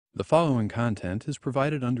The following content is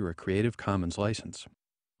provided under a Creative Commons license.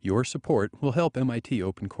 Your support will help MIT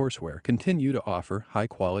OpenCourseware continue to offer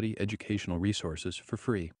high-quality educational resources for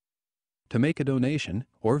free. To make a donation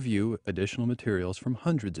or view additional materials from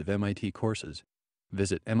hundreds of MIT courses,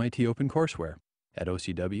 visit MIT OpenCourseware at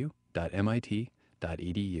ocw.mit.edu.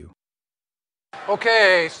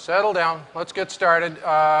 Okay, settle down. Let's get started.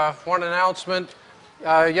 One announcement.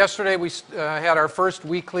 Yesterday we had our first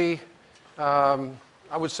weekly,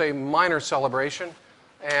 I would say, minor celebration,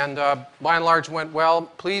 and by and large went well.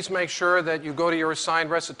 Please make sure that you go to your assigned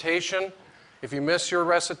recitation. If you miss your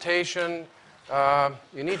recitation,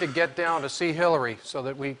 you need to get down to see Hillary so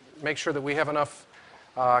that we make sure that we have enough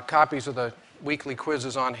copies of the weekly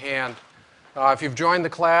quizzes on hand. If you've joined the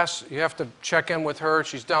class, you have to check in with her.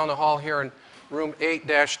 She's down the hall here in room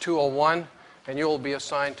 8-201, and you will be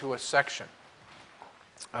assigned to a section.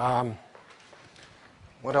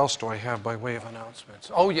 What else do I have by way of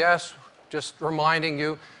announcements? Oh, yes, just reminding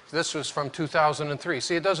you, this was from 2003.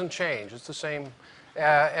 See, it doesn't change. It's the same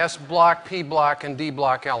S block, P block, and D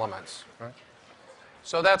block elements. Right?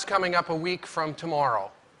 So that's coming up a week from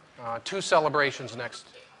tomorrow. 2 celebrations next.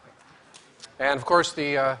 And, of course,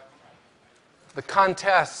 the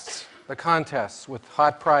contests with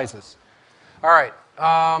hot prizes. All right,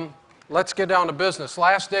 let's get down to business.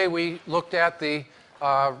 Last day we looked at the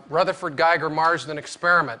Rutherford-Geiger-Marsden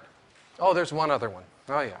experiment. Oh, there's one other one.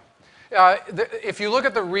 Oh, yeah. If you look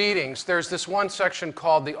at the readings, there's this one section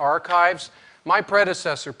called the archives. My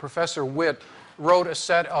predecessor, Professor Witt, wrote a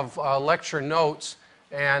set of lecture notes,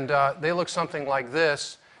 and they look something like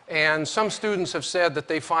this. And some students have said that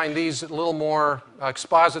they find these a little more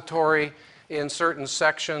expository in certain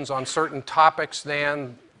sections on certain topics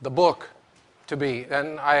than the book to be.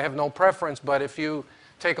 And I have no preference, but if you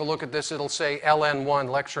take a look at this, it'll say LN1,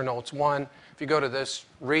 Lecture Notes 1. If you go to this,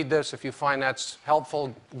 read this. If you find that's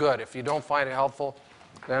helpful, good. If you don't find it helpful,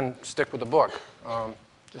 then stick with the book.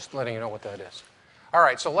 Just letting you know what that is. All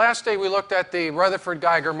right, so last day we looked at the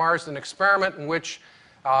Rutherford-Geiger-Marsden experiment in which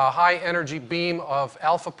a high-energy beam of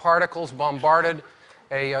alpha particles bombarded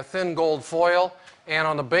a thin gold foil. And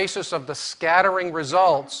on the basis of the scattering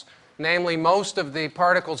results, namely most of the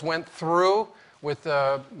particles went through with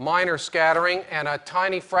minor scattering, and a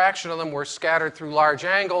tiny fraction of them were scattered through large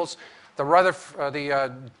angles.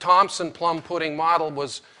 The Thomson plum pudding model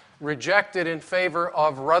was rejected in favor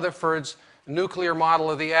of Rutherford's nuclear model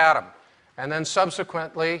of the atom. And then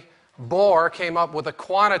subsequently, Bohr came up with a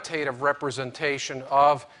quantitative representation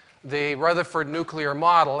of the Rutherford nuclear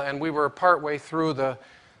model, and we were partway through the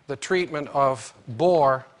treatment of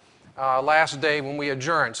Bohr last day when we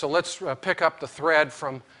adjourned. So let's pick up the thread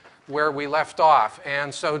from where we left off.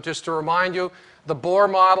 And so just to remind you, the Bohr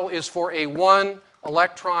model is for a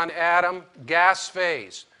 1-electron atom gas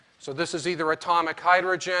phase. So this is either atomic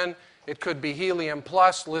hydrogen, it could be helium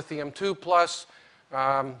plus, lithium 2 plus,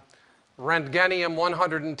 Röntgenium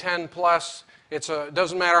 110 plus. It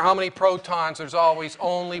doesn't matter how many protons, there's always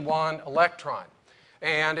only 1 electron.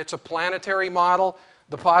 And it's a planetary model.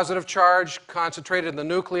 The positive charge concentrated in the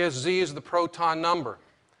nucleus, Z is the proton number.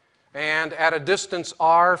 And at a distance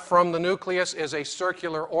r from the nucleus is a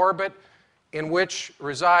circular orbit in which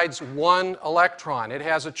resides 1 electron. It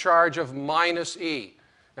has a charge of -e.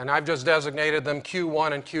 And I've just designated them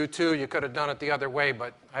Q1 and Q2. You could have done it the other way,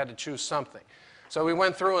 but I had to choose something. So we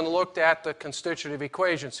went through and looked at the constitutive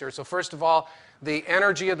equations here. So first of all, the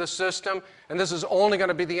energy of the system, and this is only going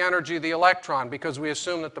to be the energy of the electron because we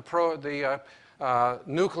assume that the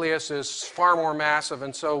nucleus is far more massive,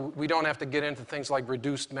 and so we don't have to get into things like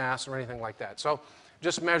reduced mass or anything like that. So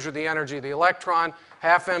just measure the energy of the electron.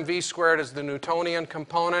 Half mv squared is the Newtonian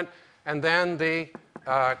component, and then the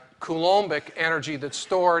Coulombic energy that's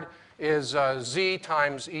stored is Z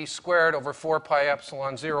times E squared over 4 pi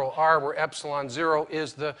epsilon 0 r, where epsilon 0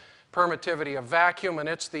 is the permittivity of vacuum, and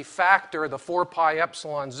it's the factor, the 4 pi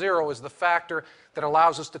epsilon 0 is the factor that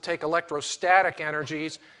allows us to take electrostatic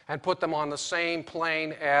energies and put them on the same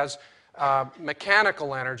plane as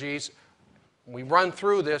mechanical energies. When we run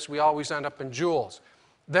through this, we always end up in joules.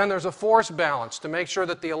 Then there's a force balance to make sure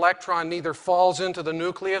that the electron neither falls into the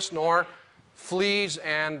nucleus nor flees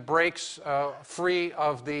and breaks free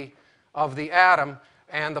of the atom.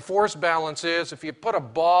 And the force balance is if you put a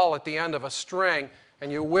ball at the end of a string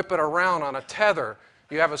and you whip it around on a tether,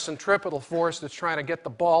 you have a centripetal force that's trying to get the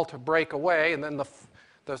ball to break away, and then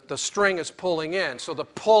the string is pulling in. So the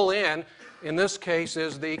pull in this case,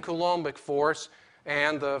 is the Coulombic force,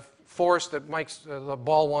 and the force that makes the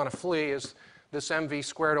ball want to flee is this mv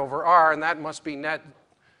squared over r, and that must be net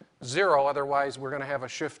 0, otherwise we're going to have a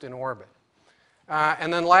shift in orbit.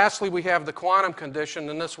 And then lastly, we have the quantum condition,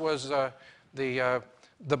 and this was the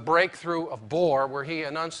the breakthrough of Bohr, where he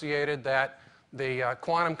enunciated that the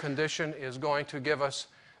quantum condition is going to give us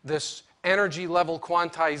this energy level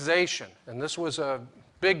quantization. And this was a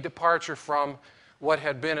big departure from what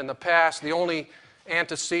had been in the past. The only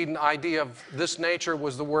antecedent idea of this nature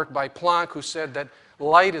was the work by Planck, who said that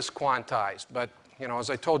light is quantized. But, you know,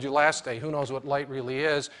 as I told you last day, who knows what light really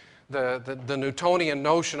is? The Newtonian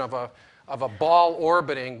notion of a ball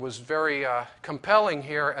orbiting was very compelling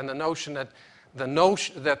here, and the notion that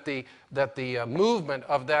the movement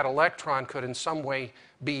of that electron could in some way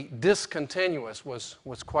be discontinuous was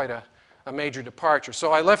quite a major departure.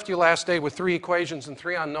 So I left you last day with 3 equations and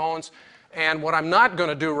 3 unknowns, and what I'm not going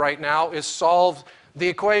to do right now is solve the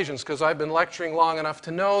equations, because I've been lecturing long enough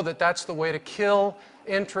to know that that's the way to kill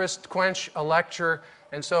interest, quench a lecture.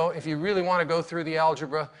 And so if you really want to go through the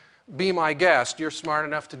algebra, be my guest. You're smart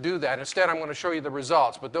enough to do that. Instead, I'm going to show you the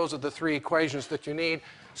results, but those are the 3 equations that you need.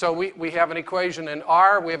 So we have an equation in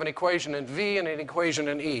R, we have an equation in V, and an equation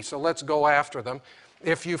in E. So let's go after them.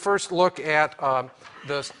 If you first look at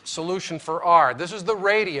the solution for R, this is the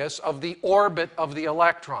radius of the orbit of the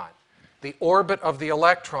electron. The orbit of the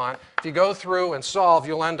electron. If you go through and solve,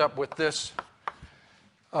 you'll end up with this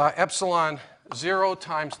epsilon 0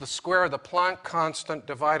 times the square of the Planck constant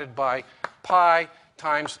divided by pi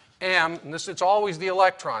times m. And this, it's always the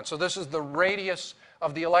electron. So this is the radius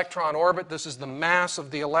of the electron orbit. This is the mass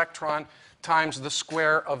of the electron times the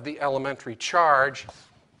square of the elementary charge.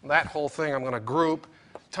 That whole thing I'm going to group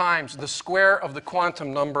times the square of the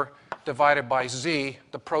quantum number divided by z,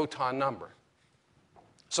 the proton number.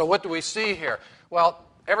 So what do we see here? Well,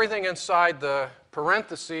 everything inside the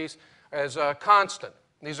parentheses is a constant.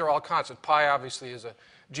 These are all constant. Pi obviously is a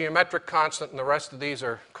geometric constant, and the rest of these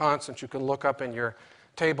are constants you can look up in your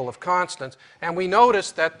table of constants. And we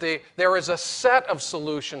notice that there is a set of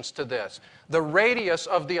solutions to this. The radius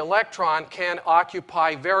of the electron can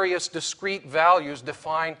occupy various discrete values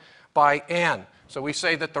defined by n. So we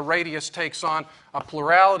say that the radius takes on a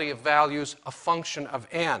plurality of values, a function of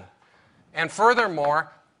n. And furthermore,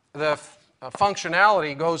 the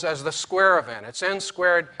functionality goes as the square of n. It's n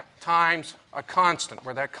squared times a constant,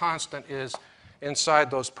 where that constant is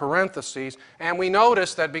inside those parentheses. And we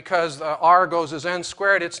notice that because r goes as n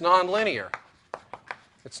squared, it's nonlinear.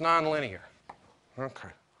 It's nonlinear. Okay.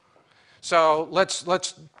 So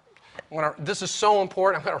this is so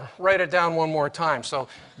important, I'm going to write it down one more time. So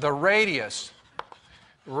the radius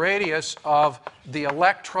of the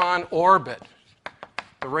electron orbit,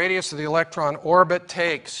 the radius of the electron orbit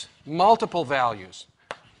takes multiple values.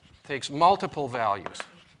 Takes multiple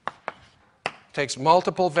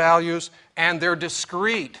values, and they're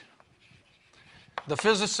discrete. The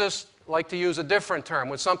physicists like to use a different term.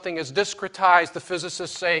 When something is discretized, the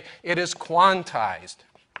physicists say it is quantized.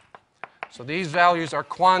 So these values are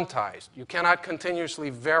quantized. You cannot continuously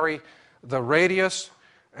vary the radius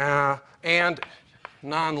and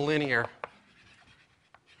nonlinear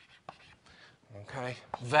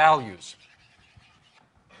values.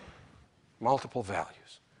 Multiple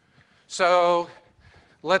values. So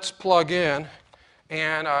let's plug in,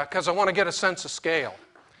 and because I want to get a sense of scale.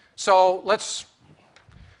 So let's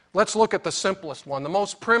look at the simplest one. The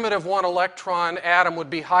most primitive one electron atom would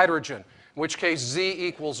be hydrogen, in which case Z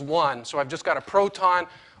equals 1. So I've just got a proton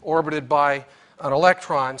orbited by an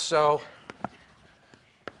electron. So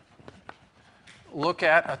look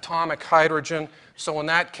at atomic hydrogen. So in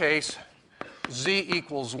that case, Z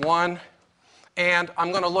equals 1. And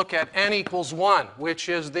I'm going to look at n equals 1, which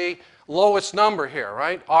is the lowest number here,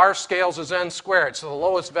 right? R scales as n squared. So the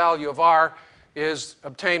lowest value of R is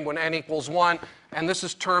obtained when n equals 1. And this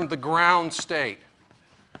is termed the ground state.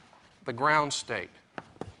 The ground state.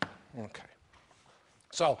 Okay.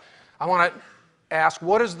 So I want to ask,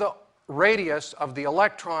 what is the radius of the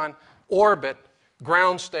electron orbit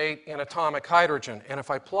ground state in atomic hydrogen? And if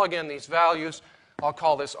I plug in these values, I'll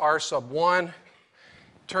call this R sub 1.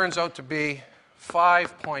 Turns out to be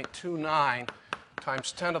 5.29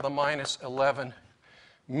 times 10 to the minus 11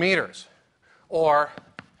 meters, or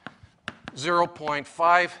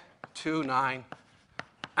 0.529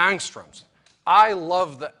 angstroms. I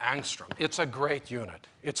love the angstrom. It's a great unit.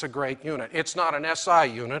 It's a great unit. It's not an SI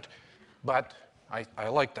unit, but I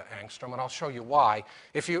like the angstrom, and I'll show you why.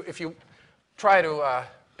 If you try to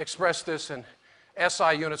express this in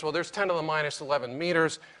SI units, well, there's 10 to the minus 11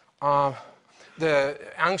 meters. The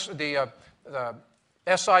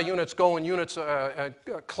SI units go in units,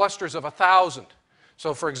 clusters of 1,000.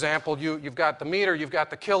 So for example, you've got the meter, you've got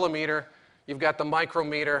the kilometer, you've got the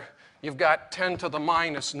micrometer, you've got 10 to the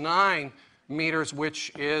minus 9 meters,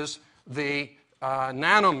 which is the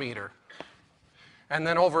nanometer. And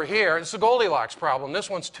then over here, it's a Goldilocks problem. This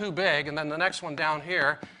one's too big, and then the next one down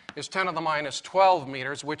here is 10 to the minus 12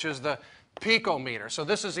 meters, which is the picometer. So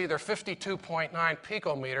this is either 52.9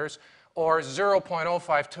 picometers or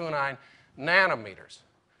 0.0529 nanometers.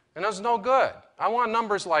 And that's no good. I want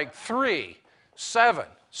numbers like 3, 7,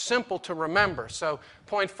 simple to remember. So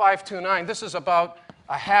 0.529, this is about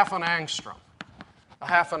a half an angstrom. A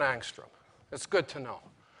half an angstrom. It's good to know.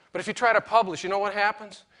 But if you try to publish, you know what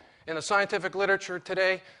happens? In the scientific literature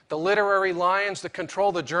today, the literary lions that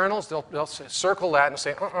control the journals, they'll circle that and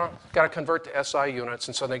say, got to convert to SI units,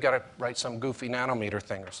 and so they got to write some goofy nanometer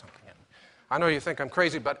thing or something. I know you think I'm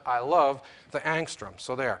crazy, but I love the angstrom.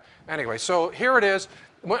 So there. Anyway, so here it is.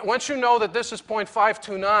 Once you know that this is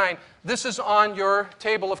 0.529, this is on your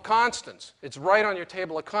table of constants. It's right on your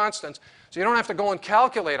table of constants, so you don't have to go and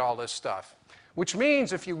calculate all this stuff. Which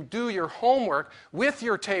means if you do your homework with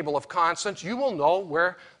your table of constants, you will know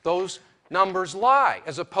where those numbers lie,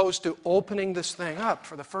 as opposed to opening this thing up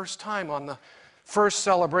for the first time on the first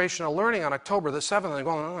celebration of learning on October the 7th, and they're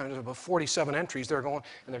going, oh, there's about 47 entries. They're going,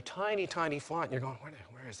 and they're tiny, tiny font. And you're going,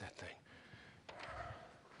 where is that thing?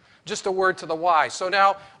 Just a word to the wise. So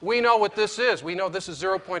now we know what this is. We know this is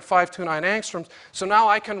 0.529 angstroms. So now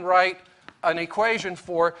I can write an equation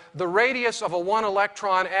for the radius of a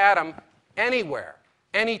one-electron atom anywhere,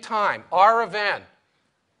 anytime. R of n,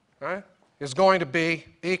 right, is going to be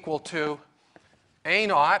equal to A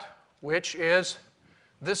naught, which is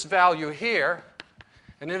this value here,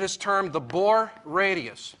 and it is termed the Bohr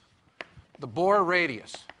radius. The Bohr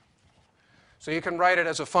radius. So you can write it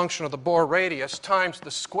as a function of the Bohr radius times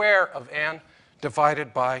the square of n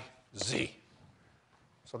divided by z.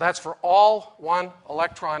 So that's for all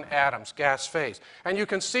one-electron atoms, gas phase. And you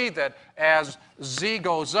can see that as z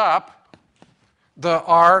goes up, the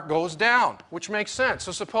r goes down, which makes sense.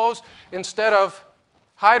 So suppose instead of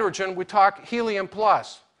hydrogen, we talk helium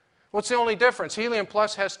plus. What's the only difference? Helium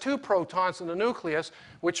plus has 2 protons in the nucleus,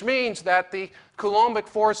 which means that the Coulombic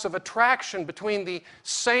force of attraction between the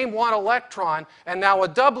same one electron and now a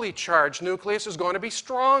doubly charged nucleus is going to be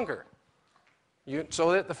stronger.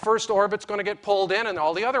 So that the first orbit's going to get pulled in and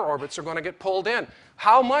all the other orbits are going to get pulled in.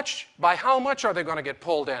 How much? By how much are they going to get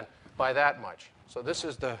pulled in? By that much. So this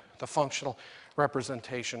is the functional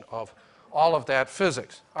representation of all of that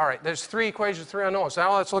physics. All right, there's 3 equations, 3 unknowns.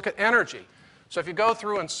 Now let's look at energy. So if you go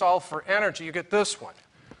through and solve for energy, you get this one,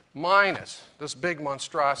 minus this big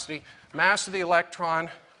monstrosity, mass of the electron,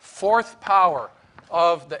 4th power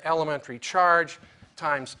of the elementary charge,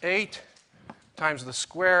 times 8, times the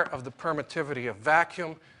square of the permittivity of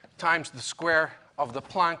vacuum, times the square of the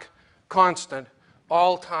Planck constant,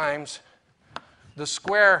 all times the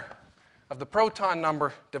square of the proton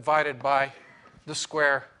number divided by the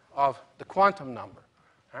square of the quantum number.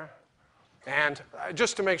 And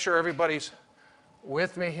just to make sure everybody's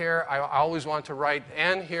with me here, I always want to write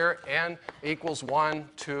n here. N equals 1,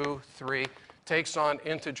 2, 3, takes on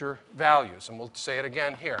integer values. And we'll say it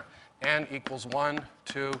again here. N equals 1,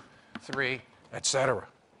 2, 3, etc.,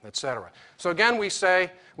 etc. So again, we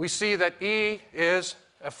see that E is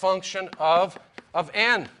a function of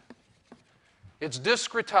n. It's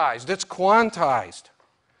discretized. It's quantized.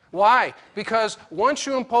 Why? Because once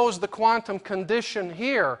you impose the quantum condition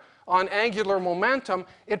here on angular momentum,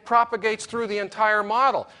 it propagates through the entire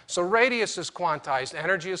model. So radius is quantized,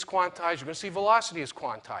 energy is quantized, you're going to see velocity is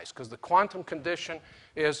quantized because the quantum condition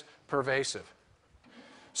is pervasive.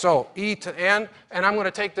 So E to n, and I'm going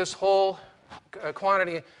to take this whole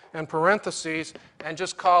quantity in parentheses and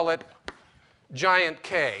just call it giant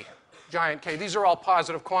K. Giant K. These are all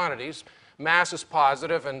positive quantities. Mass is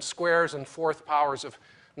positive, and squares and 4th powers of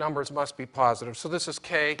numbers must be positive. So this is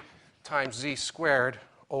K times Z squared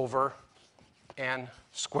over n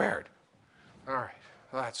squared. All right,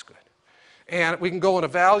 well, that's good. And we can go and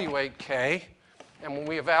evaluate K. And when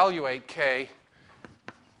we evaluate K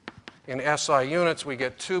in SI units, we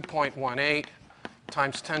get 2.18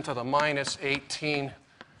 times 10 to the minus 18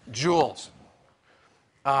 joules.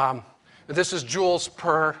 This is joules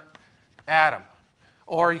per atom.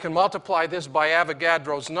 Or you can multiply this by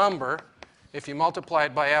Avogadro's number. If you multiply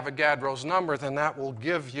it by Avogadro's number, then that will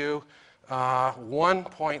give you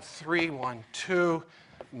 1.312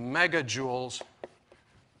 megajoules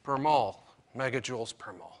per mole. Megajoules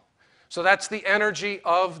per mole. So that's the energy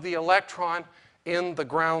of the electron in the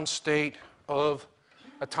ground state of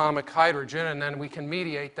atomic hydrogen. And then we can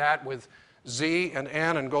mediate that with Z and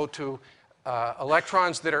N and go to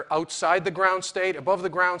electrons that are outside the ground state, above the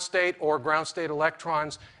ground state, or ground state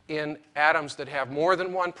electrons in atoms that have more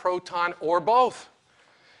than 1 proton or both.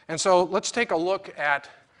 And so let's take a look at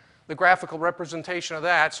the graphical representation of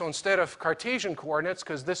that. So instead of Cartesian coordinates,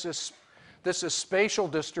 because this is This is spatial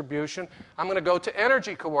distribution. I'm going to go to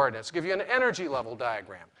energy coordinates, give you an energy level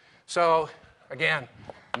diagram. So again,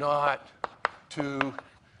 not to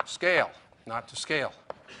scale, not to scale.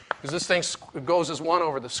 Because this thing goes as 1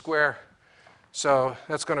 over the square, so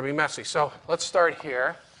that's going to be messy. So let's start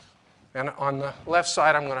here. And on the left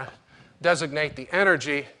side, I'm going to designate the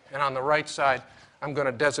energy, and on the right side, I'm going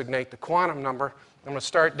to designate the quantum number. I'm going to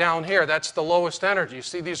start down here. That's the lowest energy. You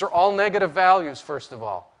see, these are all negative values, first of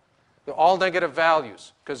all. They're all negative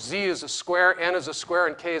values, because z is a square, n is a square,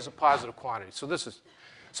 and k is a positive quantity.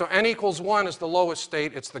 So n equals 1 is the lowest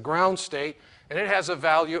state. It's the ground state, and it has a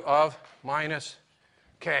value of minus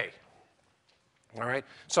k. All right?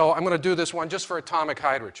 So I'm going to do this one just for atomic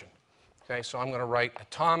hydrogen. Okay, so I'm going to write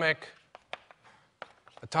atomic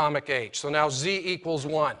H. So now z equals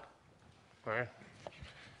 1. All right?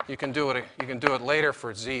 You can do it later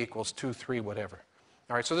for z equals 2, 3, whatever.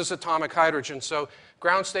 All right, so this is atomic hydrogen. So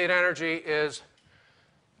ground state energy is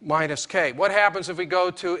minus k. What happens if we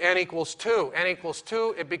go to n equals 2? N equals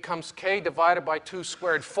 2, it becomes k divided by 2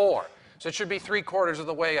 squared, 4. So it should be 3/4 of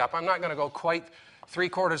the way up. I'm not going to go quite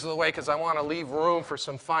 3/4 of the way because I want to leave room for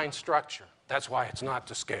some fine structure. That's why it's not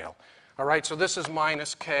to scale. All right, so this is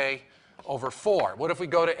minus k over 4. What if we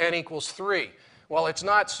go to n equals 3? Well, it's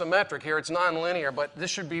not symmetric here. It's nonlinear, but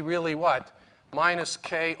this should be really what? Minus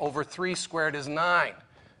k over 3 squared is 9.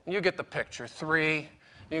 And you get the picture. 3,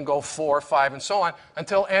 you can go 4, 5, and so on,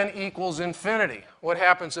 until n equals infinity. What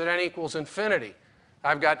happens at n equals infinity?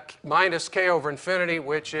 I've got minus k over infinity,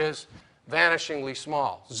 which is vanishingly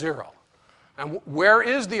small, 0. And where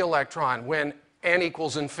is the electron when n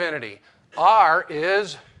equals infinity? R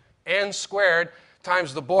is n squared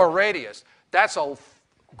times the Bohr radius. That's a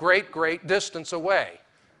great, great distance away.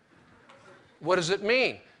 What does it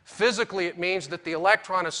mean? Physically, it means that the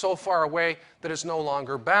electron is so far away that it's no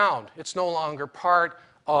longer bound. It's no longer part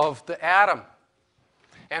of the atom.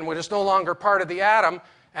 And when it's no longer part of the atom,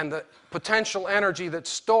 and the potential energy that's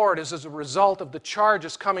stored is as a result of the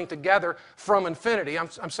charges coming together from infinity. I'm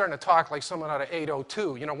starting to talk like someone out of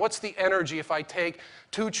 802. You know, what's the energy if I take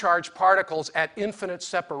 2 charged particles at infinite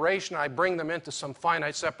separation, I bring them into some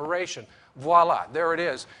finite separation? Voila, there it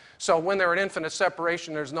is. So when they're at infinite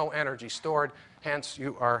separation, there's no energy stored. Hence,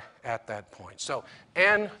 you are at that point. So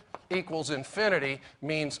n equals infinity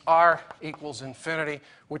means R equals infinity,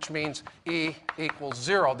 which means E equals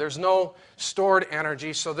 0. There's no stored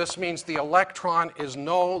energy, so this means the electron is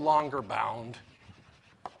no longer bound.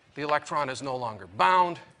 The electron is no longer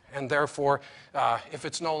bound, and therefore, if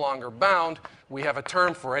it's no longer bound, we have a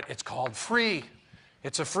term for it. It's called free.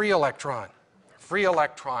 It's a free electron. Free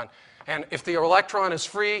electron. And if the electron is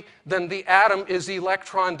free, then the atom is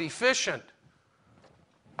electron deficient.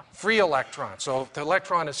 Free electron. So if the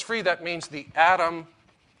electron is free, that means the atom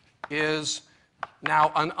is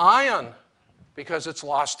now an ion because it's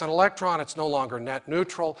lost an electron. It's no longer net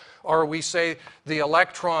neutral. Or we say the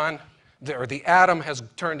electron, or the atom has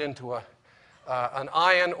turned into an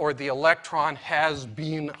ion, or the electron has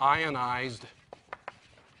been ionized.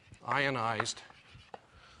 Ionized.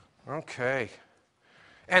 Okay.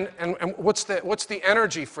 And what's the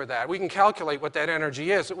energy for that? We can calculate what that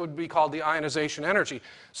energy is. It would be called the ionization energy.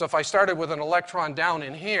 So if I started with an electron down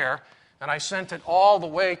in here, and I sent it all the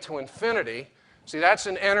way to infinity, see, that's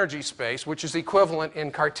in energy space, which is equivalent in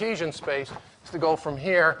Cartesian space to go from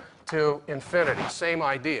here to infinity. Same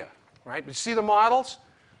idea, right? You see the models?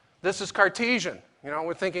 This is Cartesian. You know,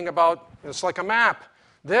 we're thinking about, it's like a map.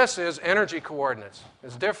 This is energy coordinates.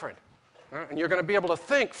 It's different. And you're going to be able to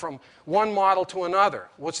think from one model to another.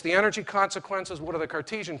 What's the energy consequences? What are the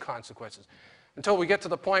Cartesian consequences? Until we get to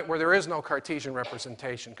the point where there is no Cartesian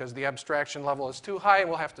representation because the abstraction level is too high and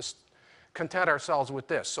we'll have to content ourselves with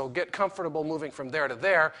this. So get comfortable moving from there to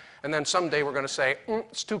there, and then someday we're going to say,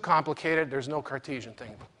 it's too complicated, there's no Cartesian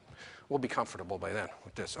thing. We'll be comfortable by then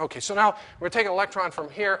with this. Okay, so now we're taking an electron from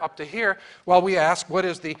here up to here while we ask what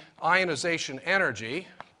is the ionization energy.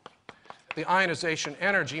 The ionization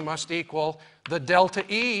energy must equal the delta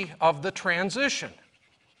E of the transition.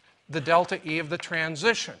 The delta E of the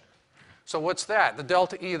transition. So what's that? The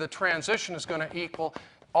delta E of the transition is going to equal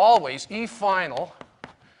always E final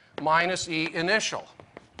minus E initial.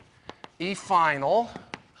 E final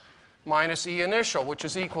minus E initial, which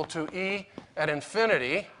is equal to E at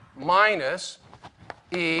infinity minus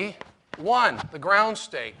E1, the ground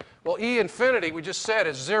state. Well, E infinity, we just said,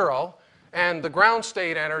 is 0. And the ground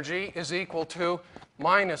state energy is equal to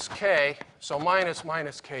minus k, so minus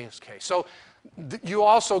k is k. So you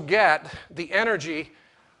also get the energy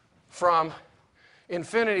from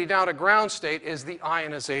infinity down to ground state is the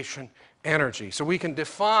ionization energy. So we can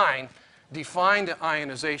define the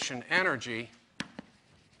ionization energy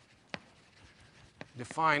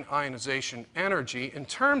define ionization energy in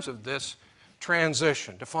terms of this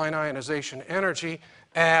transition. Define ionization energy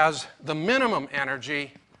as the minimum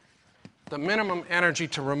energy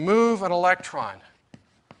to remove an electron.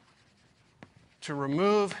 To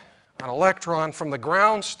remove an electron from the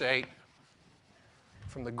ground state,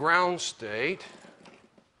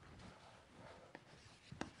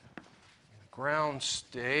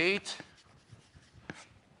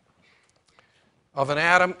 of an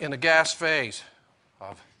atom in the gas phase,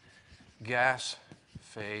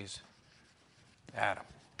 atom.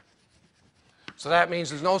 So that means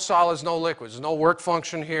there's no solids, no liquids. There's no work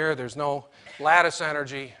function here. There's no lattice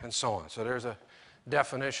energy, and so on. So there's a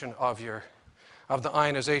definition of the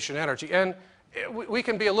ionization energy. And we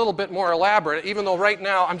can be a little bit more elaborate, even though right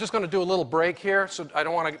now I'm just going to do a little break here, so I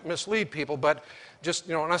don't want to mislead people, but just,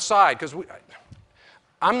 you know, an aside, because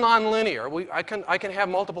I'm nonlinear. I can have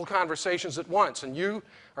multiple conversations at once, and you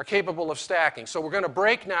are capable of stacking. So we're going to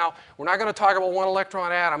break now. We're not going to talk about one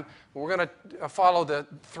electron atom. We're going to follow the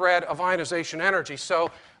thread of ionization energy. So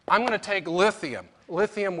I'm going to take lithium,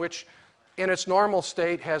 which in its normal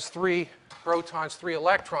state has 3 protons, 3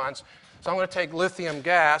 electrons. So I'm going to take lithium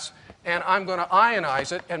gas, and I'm going to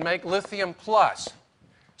ionize it and make lithium plus.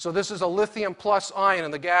 So this is a lithium plus ion in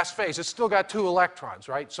the gas phase. It's still got 2 electrons,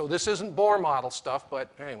 right? So this isn't Bohr model stuff, but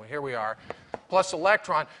anyway, here we are. Plus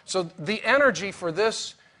electron. So the energy for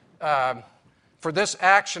this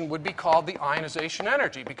action would be called the ionization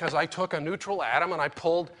energy, because I took a neutral atom and I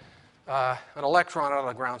pulled an electron out of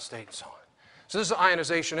the ground state and so on. So this is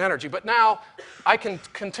ionization energy. But now I can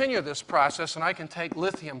continue this process, and I can take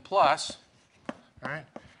lithium plus, right?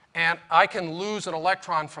 And I can lose an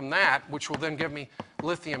electron from that, which will then give me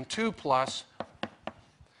lithium 2 plus.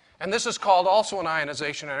 And this is called also an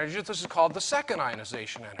ionization energy. This is called the second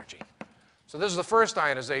ionization energy. So this is the first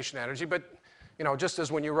ionization energy, but you know, just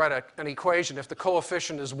as when you write an equation, if the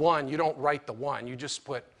coefficient is 1, you don't write the 1. You just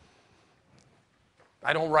put,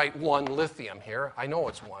 I don't write 1 lithium here. I know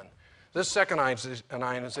it's 1. This second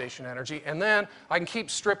ionization energy. And then I can keep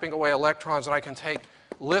stripping away electrons, and I can take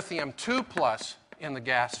lithium 2 plus in the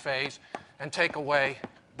gas phase and take away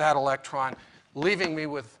that electron, leaving me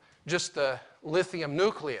with just the lithium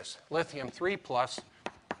nucleus, lithium 3 plus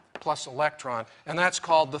electron, and that's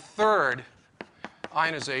called the third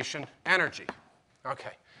ionization energy.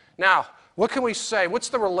 Okay. Now, what can we say? What's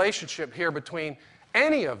the relationship here between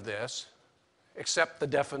any of this, except the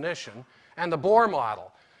definition, and the Bohr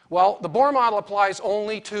model? Well, the Bohr model applies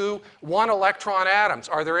only to 1 electron atoms.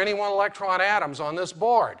 Are there any 1 electron atoms on this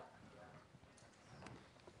board?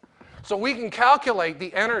 So we can calculate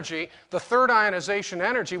the energy, the third ionization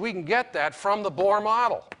energy. We can get that from the Bohr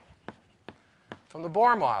model. From the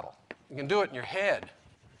Bohr model. You can do it in your head.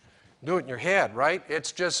 Do it in your head, right?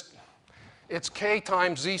 It's K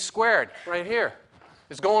times Z squared right here.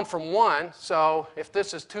 It's going from 1, so if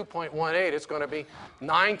this is 2.18, it's going to be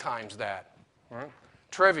 9 times that, right?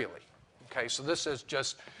 Trivially. Okay, so this is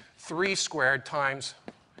just 3 squared times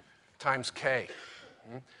K.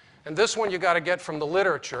 And this one you got to get from the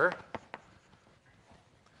literature.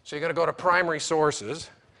 So you're going to go to primary sources,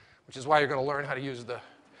 which is why you're going to learn how to use the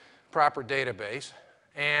proper database.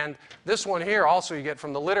 And this one here also you get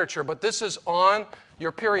from the literature, but this is on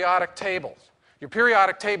your periodic table. Your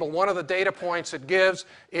periodic table, one of the data points it gives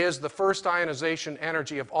is the first ionization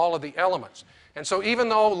energy of all of the elements. And so even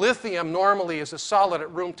though lithium normally is a solid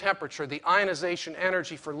at room temperature, the ionization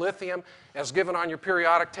energy for lithium, as given on your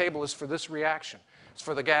periodic table, is for this reaction. It's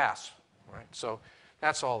for the gas. Right? So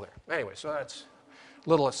that's all there. Anyway, so that's a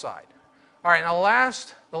little aside. All right, now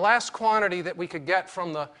the last quantity that we could get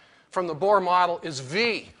from the Bohr model is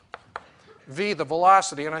V. V, the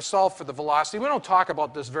velocity, and I solved for the velocity. We don't talk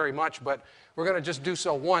about this very much, but we're going to just do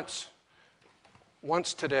so once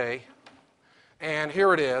today. And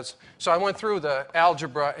here it is. So I went through the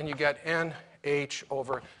algebra, and you get NH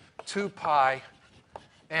over 2 pi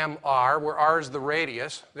mr, where r is the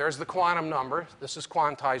radius. There's the quantum number. This is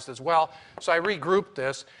quantized as well. So I regrouped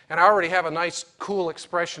this, and I already have a nice, cool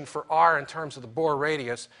expression for r in terms of the Bohr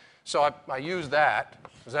radius. So I use that,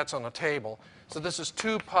 because that's on the table. So this is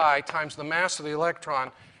 2 pi times the mass of the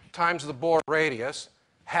electron times the Bohr radius,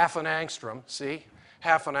 half an angstrom, see?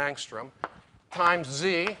 Half an angstrom, times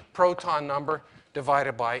z, proton number,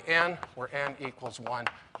 divided by n, where n equals 1,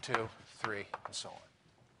 2, 3, and so on.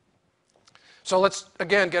 So let's,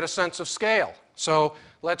 again, get a sense of scale. So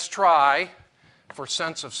let's try for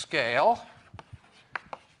sense of scale.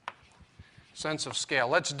 Sense of scale.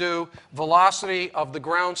 Let's do velocity of the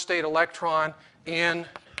ground state electron in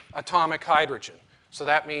atomic hydrogen. So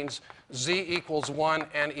that means z equals 1,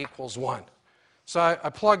 n equals 1. So I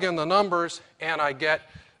plug in the numbers, and I get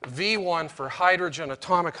V1 for hydrogen,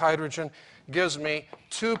 atomic hydrogen, gives me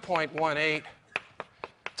 2.18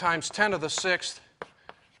 times 10 to the 6th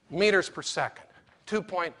meters per second.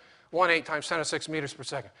 2.18 times 10 to the 6 meters per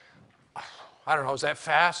second. I don't know, is that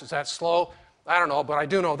fast? Is that slow? I don't know, but I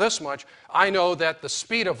do know this much. I know that the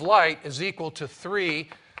speed of light is equal to 3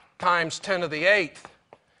 times 10 to the 8th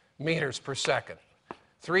meters per second.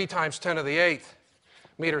 3 times 10 to the 8th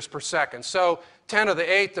meters per second. So 10 to the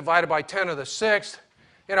 8th divided by 10 to the 6th,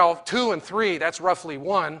 you know, 2 and 3, that's roughly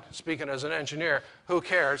 1, speaking as an engineer, who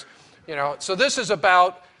cares? You know, so this is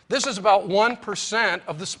about 1%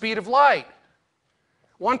 of the speed of light.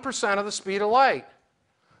 1% of the speed of light.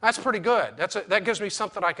 That's pretty good. That gives me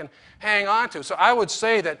something I can hang on to. So I would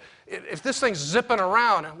say that if this thing's zipping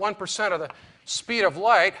around at 1% of the speed of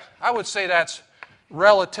light, I would say that's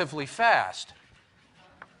relatively fast.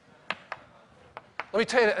 Let me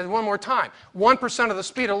tell you that one more time. 1% of the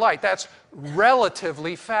speed of light, that's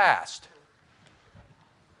relatively fast.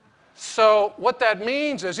 So what that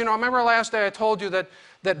means is, you know, remember last day I told you that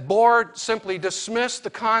Bohr simply dismissed the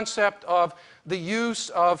concept of the use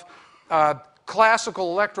of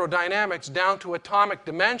classical electrodynamics down to atomic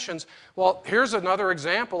dimensions. Well, here's another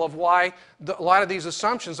example of why a lot of these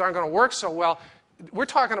assumptions aren't going to work so well. We're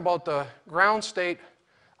talking about the ground state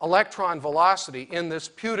electron velocity in this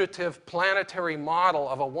putative planetary model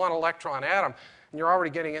of a one-electron atom, and you're already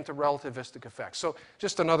getting into relativistic effects. So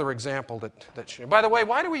just another example that by the way,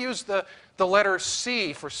 why do we use the letter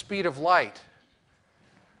C for speed of light?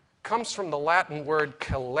 It comes from the Latin word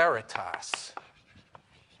celeritas,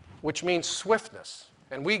 which means swiftness.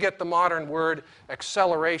 And we get the modern word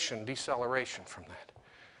acceleration, deceleration from that.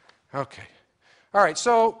 Okay. All right,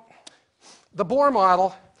 so the Bohr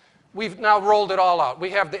model, we've now rolled it all out.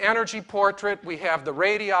 We have the energy portrait, we have the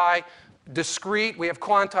radii, discrete, we have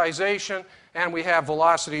quantization, and we have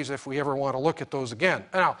velocities if we ever want to look at those again.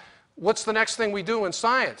 Now, what's the next thing we do in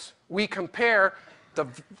science? We compare the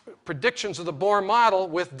predictions of the Bohr model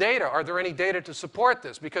with data. Are there any data to support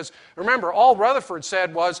this? Because remember, all Rutherford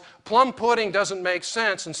said was, plum pudding doesn't make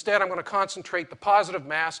sense. Instead, I'm going to concentrate the positive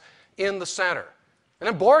mass in the center. And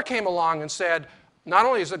then Bohr came along and said, not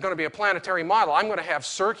only is it going to be a planetary model, I'm going to have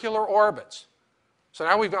circular orbits. So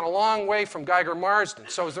now we've gone a long way from Geiger-Marsden.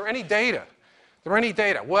 So is there any data? Is there any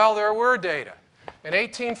data? Well, there were data. In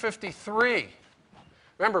 1853,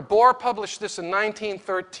 remember, Bohr published this in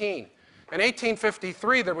 1913. In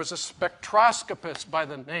 1853, there was a spectroscopist by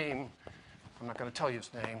the name, I'm not going to tell you his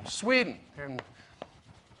name, Sweden,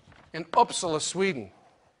 in Uppsala, Sweden.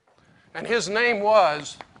 And his name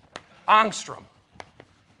was Ångström.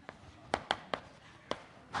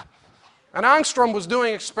 And Ångström was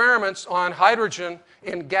doing experiments on hydrogen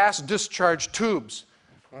in gas discharge tubes.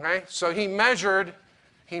 Okay? So he measured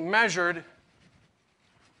emission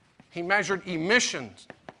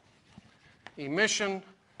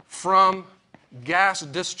from gas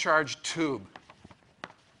discharge tube.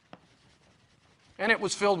 And it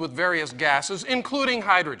was filled with various gases, including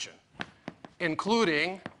hydrogen,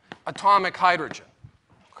 including atomic hydrogen.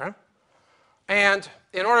 Okay? And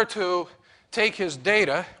in order to take his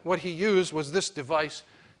data, what he used was this device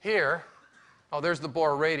here. Oh, there's the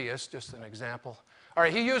Bohr radius, just an example. All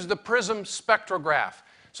right, he used the prism spectrograph.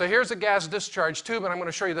 So here's a gas discharge tube, and I'm going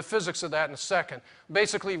to show you the physics of that in a second.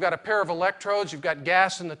 Basically, you've got a pair of electrodes, you've got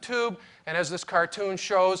gas in the tube, and as this cartoon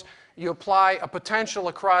shows, you apply a potential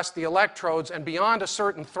across the electrodes, and beyond a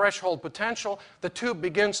certain threshold potential, the tube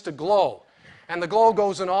begins to glow. And the glow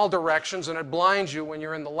goes in all directions, and it blinds you when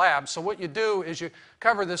you're in the lab. So what you do is you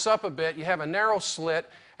cover this up a bit, you have a narrow slit,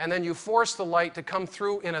 and then you force the light to come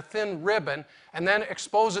through in a thin ribbon, and then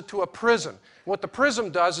expose it to a prism. What the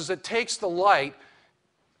prism does is it takes the light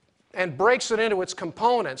and breaks it into its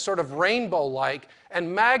components, sort of rainbow-like,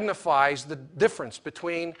 and magnifies the difference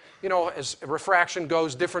between, you know, as refraction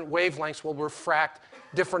goes, different wavelengths will refract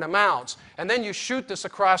different amounts. And then you shoot this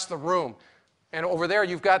across the room. And over there,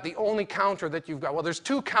 you've got the only counter that you've got. Well, there's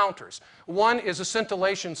two counters. One is a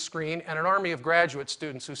scintillation screen and an army of graduate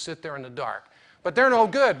students who sit there in the dark. But they're no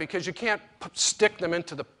good because you can't stick them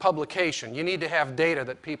into the publication. You need to have data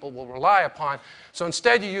that people will rely upon. So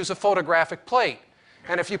instead, you use a photographic plate.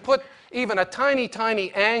 And if you put even a tiny,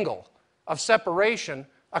 tiny angle of separation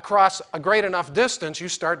across a great enough distance, you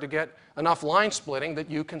start to get enough line splitting that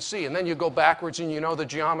you can see. And then you go backwards and you know the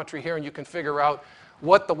geometry here and you can figure out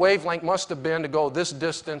what the wavelength must have been to go this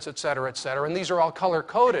distance, et cetera, et cetera. And these are all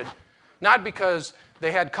color-coded, not because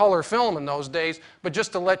they had color film in those days, but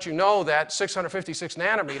just to let you know that 656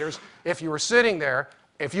 nanometers, if you were sitting there,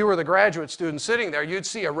 if you were the graduate student sitting there, you'd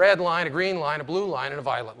see a red line, a green line, a blue line, and a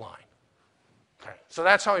violet line. Okay. So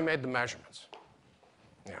that's how he made the measurements.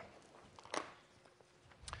 Yeah.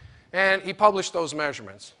 And he published those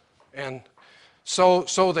measurements. And so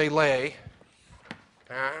they lay.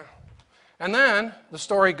 And then the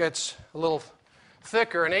story gets a little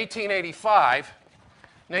thicker. In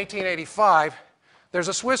 1885, there's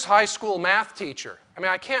a Swiss high school math teacher. I mean,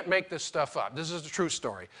 I can't make this stuff up. This is a true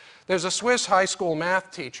story. There's a Swiss high school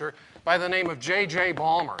math teacher by the name of J.J.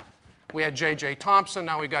 Balmer. We had J.J. Thompson,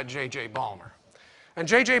 now we got J.J. Balmer. And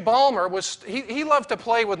J.J. Balmer, he loved to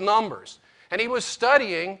play with numbers. And he was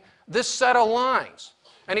studying this set of lines.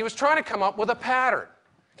 And he was trying to come up with a pattern.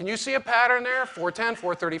 Can you see a pattern there? 410,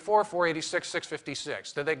 434, 486,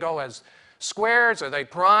 656. Do they go as squares? Are they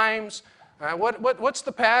primes? What's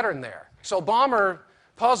the pattern there? So Balmer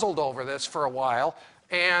puzzled over this for a while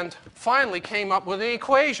and finally came up with an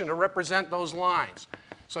equation to represent those lines.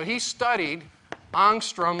 So he studied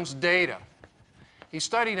Ångström's data. He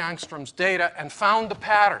studied Ångström's data and found the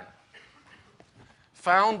pattern.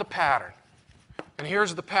 Found the pattern. And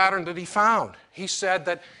here's the pattern that he found. He said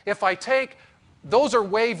that if I take, those are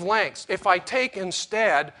wavelengths. If I take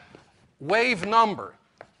instead wave number,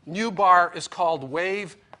 nu bar is called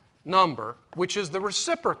wave number, which is the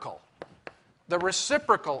reciprocal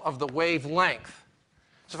of the wavelength.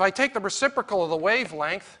 So if I take the reciprocal of the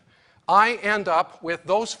wavelength, I end up with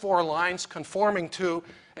those four lines conforming to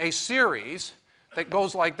a series that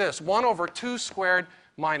goes like this: 1 over 2 squared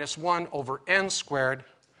minus 1 over n squared,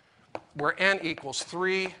 where n equals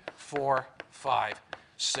 3, 4, 5,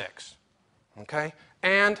 6. Okay?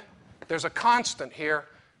 And there's a constant here,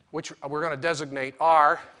 which we're going to designate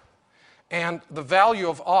r. And the value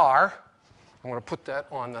of r, I'm going to put that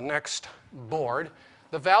on the next board.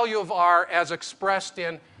 The value of r as expressed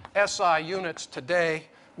in SI units today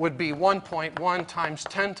would be 1.1 times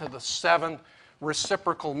 10 to the 7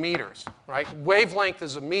 reciprocal meters. Right? Wavelength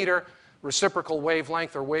is a meter. Reciprocal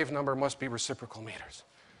wavelength or wave number must be reciprocal meters.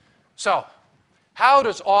 So, how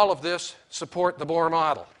does all of this support the Bohr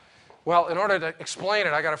model? Well, in order to explain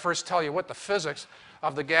it, I've got to first tell you what the physics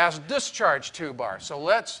of the gas discharge tube are. So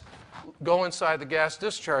let's go inside the gas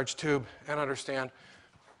discharge tube and understand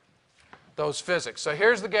those physics. So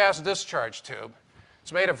here's the gas discharge tube.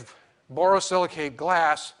 It's made of borosilicate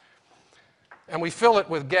glass, and we fill it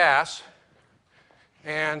with gas.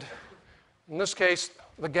 And in this case,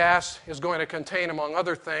 the gas is going to contain, among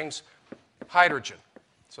other things, hydrogen.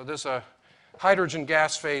 So this is a hydrogen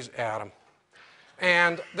gas phase atom.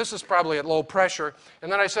 And this is probably at low pressure.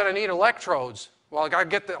 And then I said I need electrodes. Well, I've got to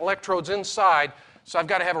get the electrodes inside, so I've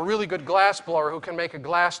got to have a really good glass blower who can make a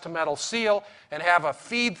glass to metal seal and have a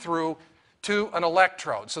feed through to an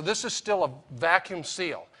electrode. So this is still a vacuum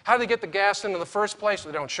seal. How do they get the gas into the first place?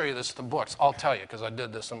 They don't show you this in the books. I'll tell you because I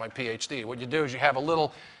did this in my PhD. What you do is you have a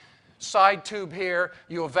little side tube here.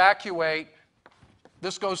 You evacuate.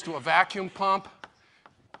 This goes to a vacuum pump.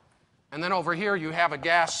 And then over here you have a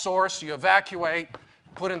gas source. You evacuate,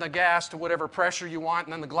 put in the gas to whatever pressure you want,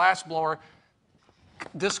 and then the glass blower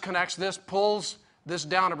disconnects this, pulls this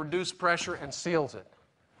down to reduce pressure, and seals it.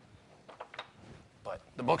 But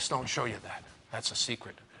the books don't show you that. That's a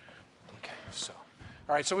secret. Okay, so.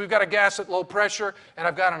 All right, so we've got a gas at low pressure, and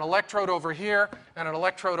I've got an electrode over here and an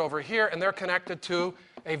electrode over here, and they're connected to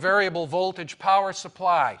a variable voltage power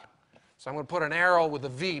supply. So I'm going to put an arrow with a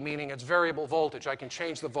V, meaning it's variable voltage. I can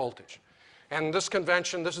change the voltage. And this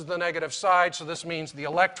convention, this is the negative side, so this means the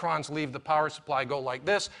electrons leave the power supply, go like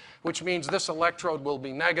this, which means this electrode will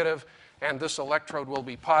be negative, and this electrode will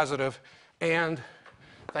be positive. And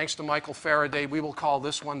thanks to Michael Faraday, we will call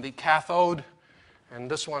this one the cathode,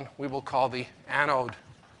 and this one we will call the anode.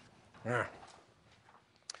 Yeah.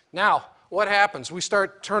 Now, what happens? We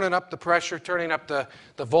start turning up the pressure, turning up the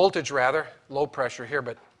voltage rather, low pressure here,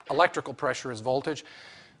 but electrical pressure is voltage.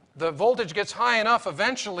 The voltage gets high enough,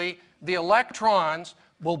 eventually the electrons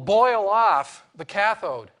will boil off the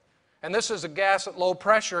cathode. And this is a gas at low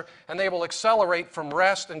pressure, and they will accelerate from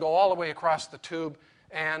rest and go all the way across the tube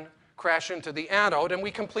and crash into the anode, and we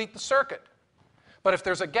complete the circuit. But if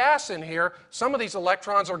there's a gas in here, some of these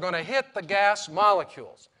electrons are going to hit the gas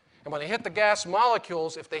molecules. And when they hit the gas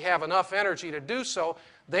molecules, if they have enough energy to do so,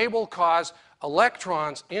 they will cause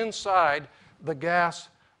electrons inside the gas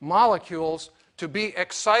molecules to be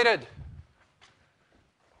excited.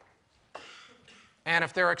 And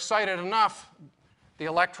if they're excited enough, the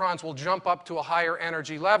electrons will jump up to a higher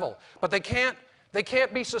energy level. But they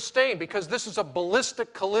can't be sustained because this is a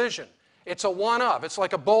ballistic collision. It's a one-of. It's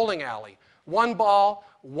like a bowling alley. One ball,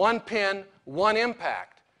 one pin, one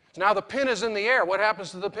impact. Now the pin is in the air. What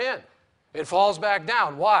happens to the pin? It falls back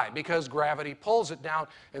down. Why? Because gravity pulls it down.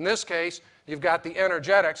 In this case, you've got the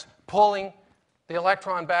energetics pulling the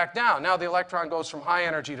electron back down. Now the electron goes from high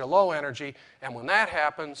energy to low energy, and when that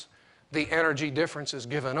happens, the energy difference is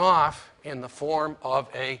given off in the form of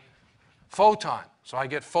a photon. So I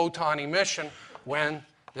get photon emission when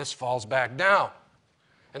this falls back down.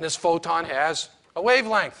 And this photon has a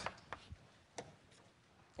wavelength.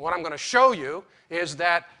 What I'm going to show you is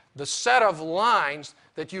that the set of lines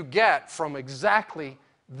that you get from exactly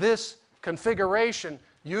this configuration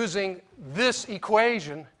using this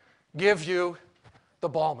equation give you the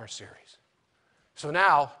Balmer series. So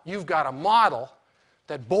now you've got a model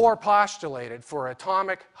that Bohr postulated for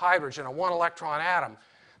atomic hydrogen, a one-electron atom,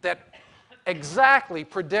 that exactly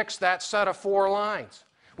predicts that set of 4 lines,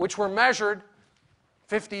 which were measured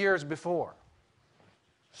 50 years before.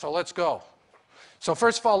 So let's go. So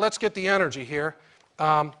first of all, let's get the energy here.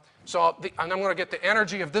 And I'm going to get the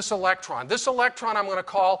energy of this electron. This electron I'm going to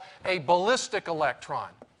call a ballistic electron.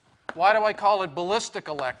 Why do I call it ballistic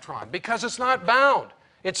electron? Because it's not bound.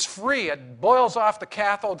 It's free. It boils off the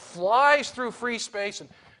cathode, flies through free space, and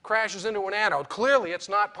crashes into an anode. Clearly, it's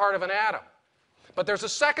not part of an atom. But there's a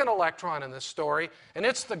second electron in this story, and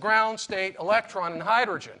it's the ground state electron in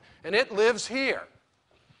hydrogen. And it lives here.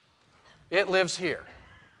 It lives here.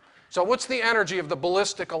 So what's the energy of the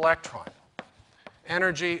ballistic electron?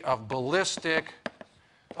 Energy of ballistic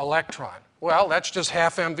electron. Well, that's just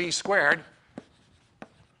half mv squared.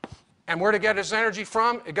 And where did it get its energy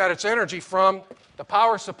from? It got its energy from the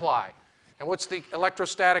power supply. And what's the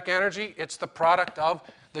electrostatic energy? It's the product of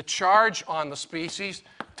the charge on the species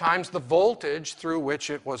times the voltage through which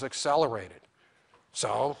it was accelerated.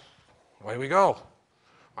 So away we go.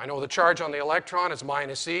 I know the charge on the electron is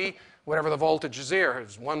minus E, whatever the voltage is here.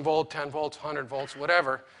 It's 1 volt, 10 volts, 100 volts,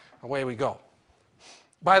 whatever. Away we go.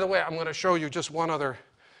 By the way, I'm going to show you just one other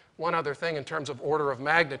thing in terms of order of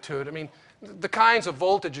magnitude. I mean, the kinds of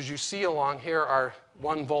voltages you see along here are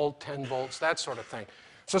 1 volt, 10 volts, that sort of thing.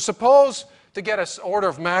 So suppose, to get an order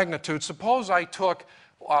of magnitude, suppose I took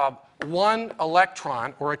one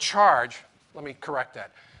electron, or a charge, let me correct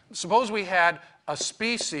that. Suppose we had a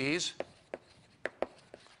species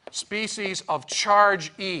of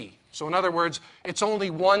charge E. So in other words, it's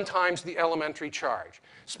only 1 times the elementary charge.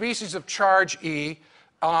 Species of charge E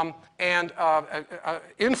and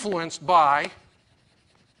influenced by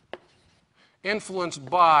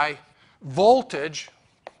voltage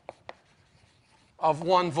of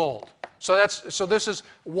 1 volt. So this is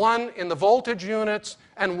 1 in the voltage units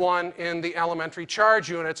and 1 in the elementary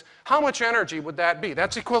charge units. How much energy would that be?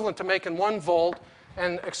 That's equivalent to making 1 volt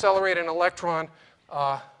and accelerate an electron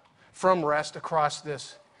from rest across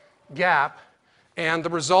this gap. And the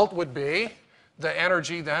result would be, the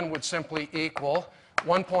energy then would simply equal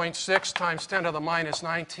 1.6 times 10 to the minus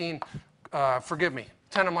 19, 10 to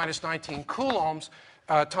the minus 19 coulombs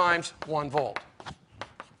times 1 volt.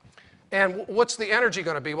 And what's the energy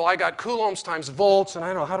going to be? Well, I got coulombs times volts, and I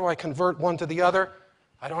don't know, how do I convert one to the other?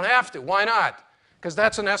 I don't have to. Why not? Because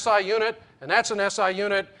that's an SI unit, and that's an SI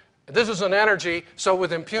unit. This is an energy, so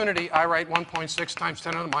with impunity, I write 1.6 times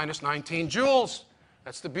 10 to the minus 19 joules.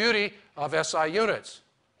 That's the beauty of SI units.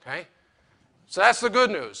 Okay? So that's the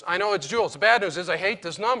good news. I know it's joules. The bad news is I hate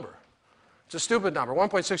this number. It's a stupid number,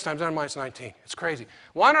 1.6 times 10 to the minus 19. It's crazy.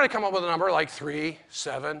 Why don't I come up with a number like 3,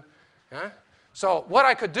 7? Yeah? So what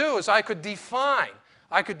I could do is I could define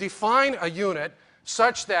a unit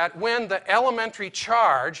such that when the elementary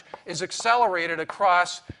charge is accelerated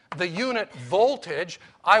across the unit voltage,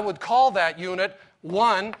 I would call that unit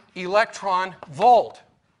 1 electron volt.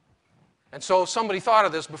 And so somebody thought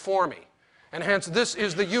of this before me. And hence, this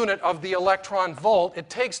is the unit of the electron volt. It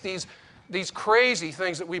takes these crazy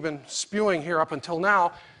things that we've been spewing here up until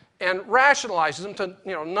now and rationalizes them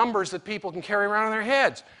to numbers that people can carry around in their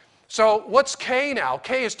heads. So what's K now?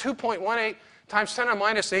 K is 2.18 times 10 to the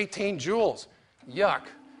minus 18 joules. Yuck.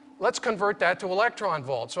 Let's convert that to electron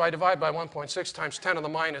volts. So I divide by 1.6 times 10 to the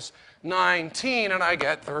minus 19, and I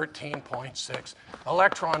get 13.6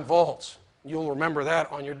 electron volts. You'll remember that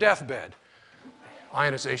on your deathbed.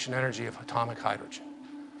 Ionization energy of atomic hydrogen.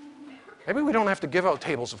 Maybe we don't have to give out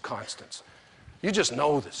tables of constants. You just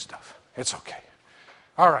know this stuff. It's okay.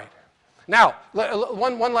 All right. Now,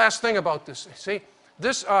 one last thing about this. See,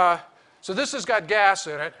 so this has got gas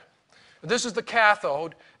in it. This is the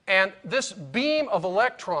cathode. And this beam of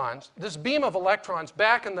electrons,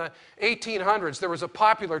 back in the 1800s, there was a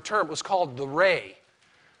popular term. It was called the ray.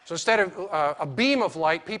 So instead of a beam of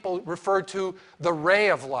light, people referred to the ray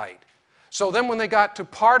of light. So then when they got to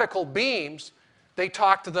particle beams, they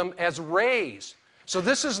talked to them as rays. So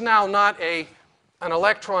this is now not an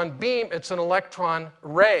electron beam, it's an electron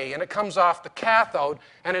ray. And it comes off the cathode,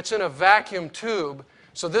 and it's in a vacuum tube.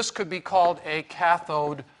 So this could be called a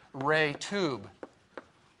cathode ray tube,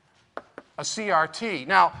 a CRT.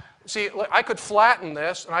 Now, See, I could flatten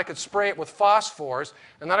this, and I could spray it with phosphors,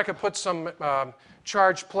 and then I could put some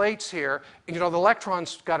charged plates here. You know, the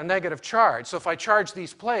electron's got a negative charge. So if I charge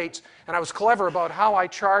these plates, and I was clever about how I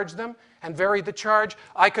charged them and varied the charge,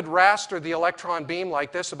 I could raster the electron beam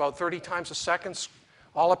like this about 30 times a second,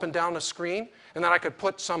 all up and down the screen. And then I could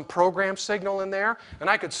put some program signal in there, and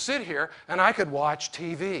I could sit here, and I could watch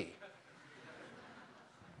TV.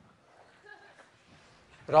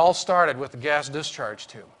 It all started with the gas discharge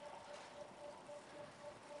tube.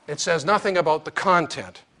 It says nothing about the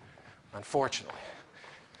content, unfortunately.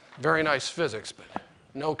 Very nice physics, but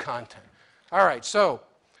no content. All right, so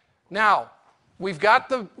now we've got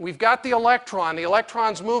the electron. The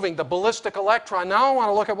electron's moving, the ballistic electron. Now I want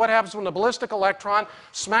to look at what happens when the ballistic electron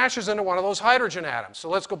smashes into one of those hydrogen atoms. So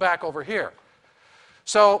let's go back over here.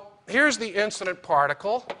 So here's the incident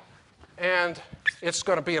particle, and it's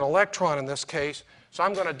going to be an electron in this case. So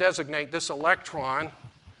I'm going to designate this electron.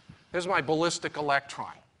 Here's my ballistic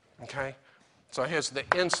electron. Okay? So here's the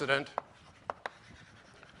incident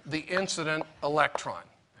electron.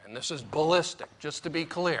 And this is ballistic, just to be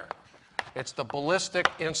clear. It's the ballistic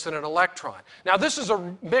incident electron. Now, this is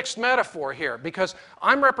a mixed metaphor here because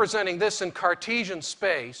I'm representing this in Cartesian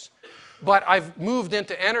space, but I've moved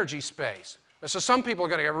into energy space. So some people are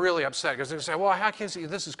going to get really upset because they're going to say, well, how can you see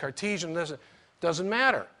this is Cartesian? This doesn't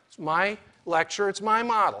matter. It's my lecture. It's my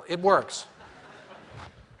model. It works.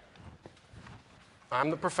 I'm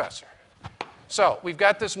the professor. So we've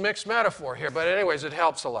got this mixed metaphor here, but anyways, it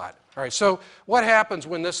helps a lot. All right, so what happens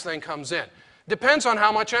when this thing comes in? Depends on how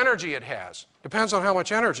much energy it has. Depends on how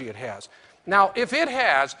much energy it has. Now, if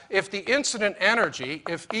the incident energy,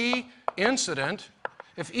 if E incident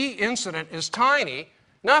is tiny,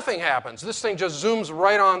 nothing happens. This thing just zooms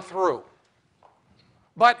right on through.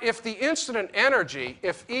 But if the incident energy,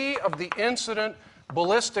 if E of the incident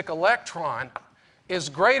ballistic electron is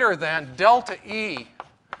greater than delta E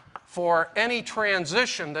for any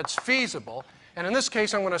transition that's feasible, and in this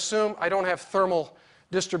case I'm going to assume I don't have thermal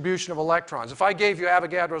distribution of electrons. If I gave you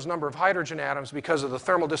Avogadro's number of hydrogen atoms because of the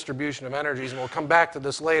thermal distribution of energies, and we'll come back to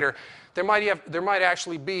this later, there might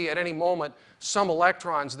actually be at any moment some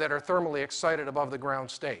electrons that are thermally excited above the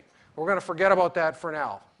ground state. We're going to forget about that for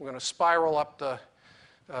now. We're going to spiral up the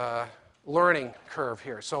learning curve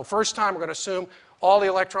here. So first time we're going to assume all the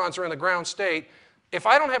electrons are in the ground state. If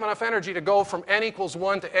I don't have enough energy to go from n equals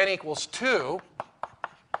 1 to n equals 2,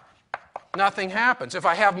 nothing happens. If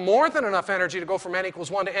I have more than enough energy to go from n equals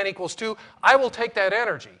 1 to n equals 2, I will take that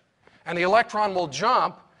energy. And the electron will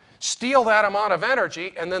jump, steal that amount of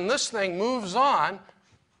energy, and then this thing moves on,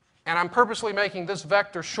 and I'm purposely making this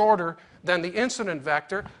vector shorter than the incident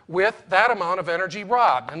vector with that amount of energy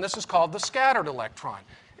robbed. And this is called the scattered electron.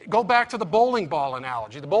 Go back to the bowling ball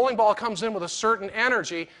analogy. The bowling ball comes in with a certain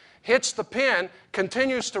energy, hits the pin,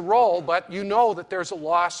 continues to roll, but you know that there's a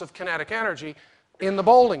loss of kinetic energy in the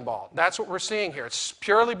bowling ball. That's what we're seeing here. It's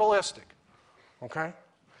purely ballistic. Okay?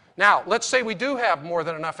 Now, let's say we do have more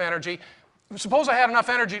than enough energy. Suppose I had enough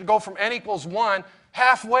energy to go from n equals 1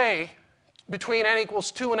 halfway between n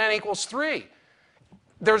equals 2 and n equals 3.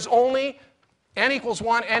 There's only n equals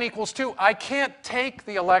 1, n equals 2. I can't take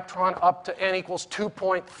the electron up to n equals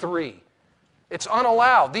 2.3. It's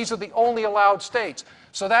unallowed. These are the only allowed states.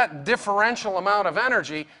 So that differential amount of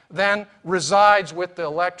energy then resides with the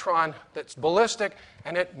electron that's ballistic,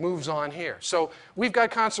 and it moves on here. So we've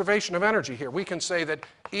got conservation of energy here. We can say that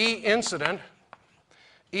E incident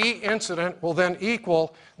will then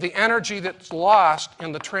equal the energy that's lost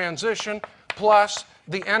in the transition plus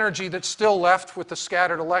the energy that's still left with the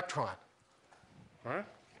scattered electron. All right?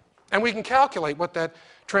 And we can calculate what that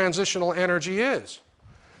transitional energy is.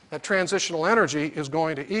 That transitional energy is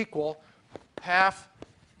going to equal half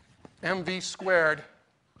mv squared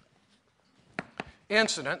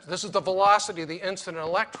incident. This is the velocity of the incident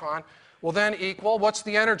electron. Will then equal, what's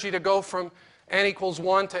the energy to go from n equals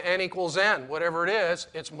 1 to n equals n? Whatever it is,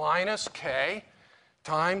 it's minus k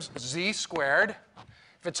times z squared.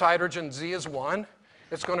 If it's hydrogen, z is 1.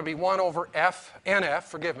 It's going to be 1 over nf,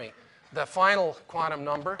 forgive me, the final quantum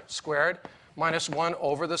number squared, minus 1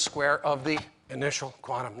 over the square of the initial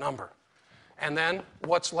quantum number. And then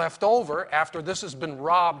what's left over after this has been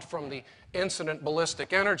robbed from the incident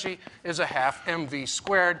ballistic energy is a half mv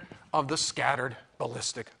squared of the scattered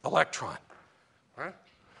ballistic electron. Right?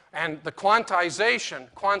 And the quantization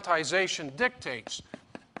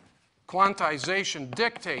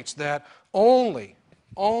dictates that only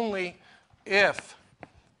if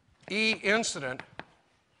E incident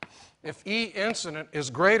is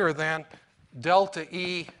greater than delta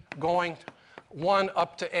E going 1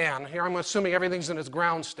 up to n. Here I'm assuming everything's in its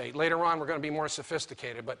ground state. Later on, we're going to be more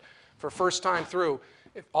sophisticated. But for first time through,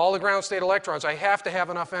 if all the ground state electrons, I have to have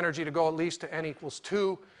enough energy to go at least to n equals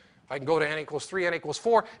 2. I can go to n equals 3, n equals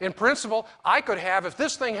 4. In principle, I could have, if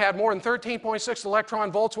this thing had more than 13.6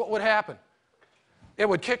 electron volts, what would happen? It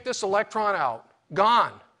would kick this electron out.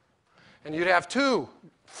 Gone. And you'd have 2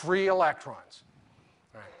 free electrons.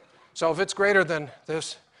 All right. So if it's greater than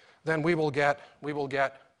this, then we will get,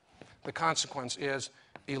 the consequence is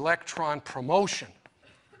electron promotion.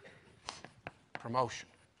 Promotion.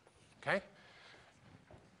 Okay?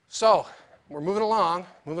 So we're moving along,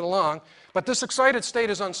 but this excited state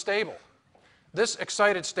is unstable. This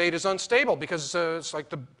excited state is unstable because it's like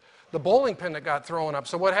the bowling pin that got thrown up.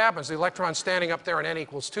 So what happens? The electron's standing up there at n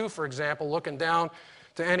equals 2, for example, looking down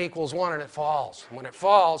to n equals 1, and it falls. And when it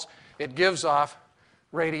falls, it gives off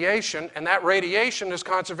radiation, and that radiation is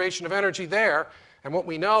conservation of energy there. And what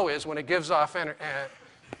we know is when it gives off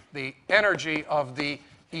the energy of the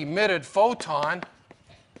emitted photon,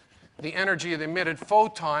 the energy of the emitted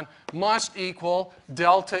photon must equal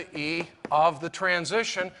delta E of the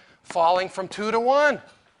transition falling from 2 to 1.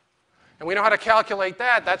 And we know how to calculate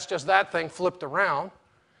that. That's just that thing flipped around.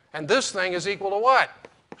 And this thing is equal to what?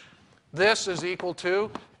 This is equal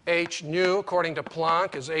to h nu, according to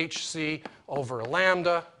Planck, is hc over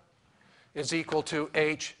lambda, is equal to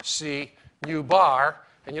hc nu bar.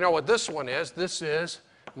 And you know what this one is? This is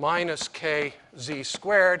minus kz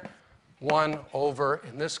squared, 1 over,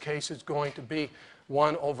 in this case, it's going to be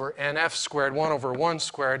 1 over nf squared, 1 over 1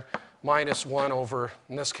 squared, minus 1 over,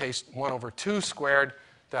 in this case, 1 over 2 squared,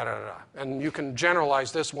 da da da. And you can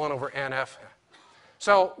generalize this 1 over nf.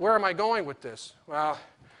 So where am I going with this? Well,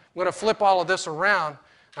 I'm going to flip all of this around,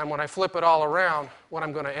 and when I flip it all around, what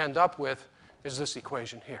I'm going to end up with is this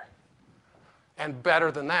equation here. And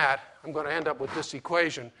better than that, I'm going to end up with this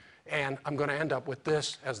equation, and I'm going to end up with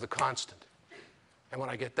this as the constant. And when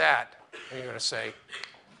I get that, you're going to say,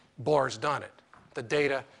 Bohr's done it. The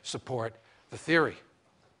data support the theory.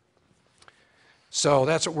 So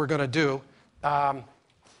that's what we're going to do. But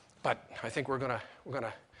I think we're going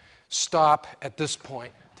to stop at this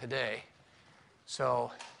point today.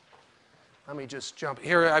 So let me just jump.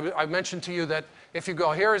 Here, I mentioned to you that if you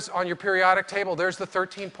go, here's on your periodic table, there's the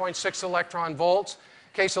 13.6 electron volts.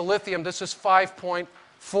 In case of lithium, this is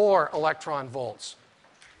 5.4 electron volts.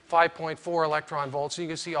 5.4 electron volts. So you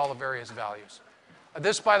can see all the various values.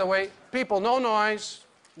 This, by the way, people, no noise.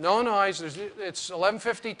 No noise. It's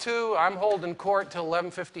 11:52. I'm holding court till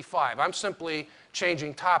 11:55. I'm simply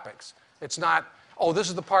changing topics. It's not, oh, this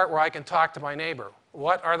is the part where I can talk to my neighbor.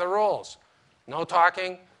 What are the rules? No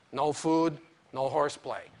talking, no food, no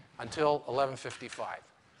horseplay until 11:55.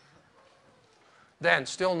 Then,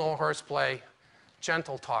 still no horseplay,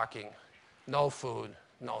 gentle talking, no food,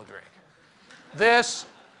 no drink. This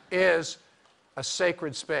is a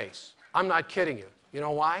sacred space. I'm not kidding you. You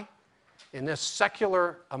know why? In this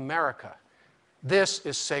secular America, this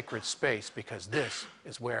is sacred space because this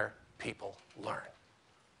is where people learn.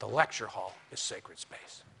 The lecture hall is sacred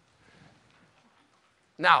space.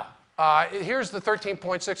 Now, here's the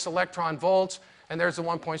 13.6 electron volts, and there's the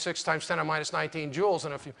 1.6 times 10 to minus 19 joules.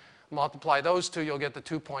 And if you multiply those two, you'll get the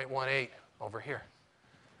 2.18 over here.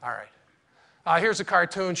 All right. Here's a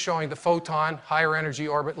cartoon showing the photon, higher energy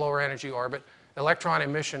orbit, lower energy orbit, electron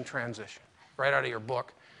emission transition, right out of your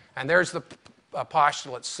book. And there's the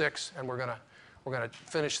postulate 6, and we're going to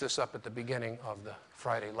finish this up at the beginning of the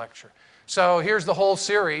Friday lecture. So here's the whole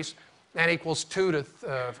series, n equals 2 to,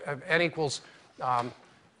 n equals, from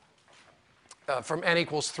n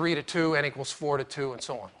equals 3 to 2, n equals 4 to 2, and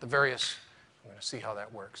so on. The various, I'm going to see how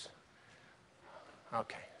that works.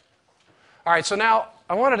 Okay. All right, so now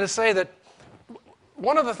I wanted to say that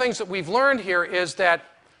one of the things that we've learned here is that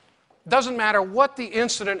it doesn't matter what the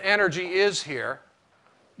incident energy is here,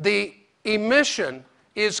 the emission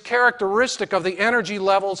is characteristic of the energy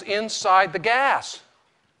levels inside the gas.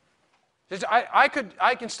 I could,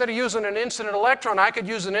 instead of using an incident electron, I could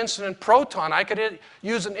use an incident proton. I could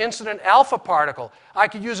use an incident alpha particle. I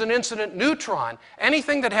could use an incident neutron.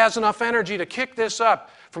 Anything that has enough energy to kick this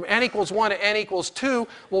up from n equals 1 to n equals 2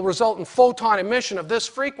 will result in photon emission of this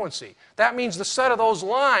frequency. That means the set of those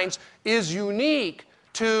lines is unique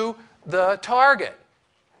to the target.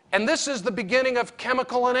 And this is the beginning of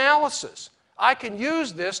chemical analysis. I can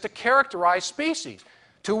use this to characterize species,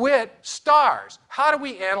 to wit, stars. How do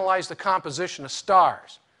we analyze the composition of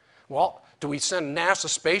stars? Well, do we send a NASA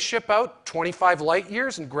spaceship out 25 light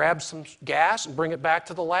years and grab some gas and bring it back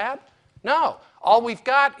to the lab? No. All we've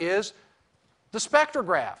got is the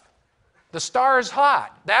spectrograph. The star is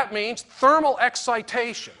hot. That means thermal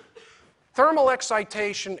excitation. Thermal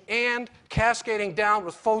excitation and cascading down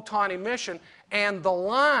with photon emission, and the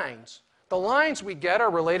lines we get are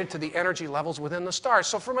related to the energy levels within the stars.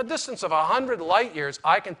 So from a distance of 100 light years,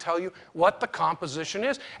 I can tell you what the composition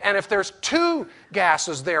is. And if there's two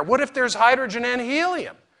gases there, what if there's hydrogen and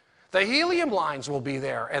helium? The helium lines will be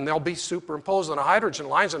there, and they'll be superimposed on the hydrogen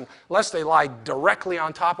lines, unless they lie directly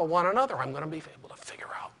on top of one another. I'm going to be able to figure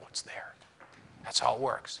out what's there. That's how it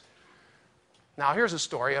works. Now here's a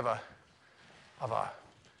story of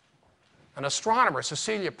an astronomer,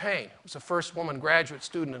 Cecilia Payne, who was the first woman graduate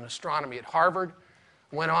student in astronomy at Harvard,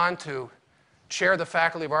 went on to chair the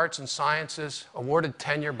Faculty of Arts and Sciences, awarded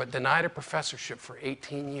tenure, but denied a professorship for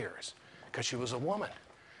 18 years because she was a woman.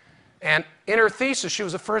 And in her thesis, she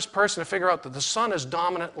was the first person to figure out that the sun is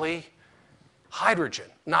dominantly hydrogen,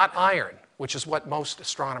 not iron, which is what most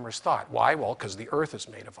astronomers thought. Why? Well, because the Earth is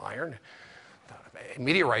made of iron.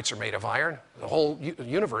 Meteorites are made of iron. The whole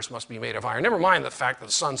universe must be made of iron. Never mind the fact that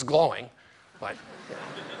the sun's glowing. But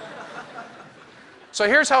so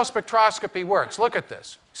here's how spectroscopy works. Look at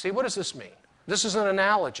this. See, what does this mean? This is an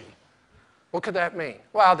analogy. What could that mean?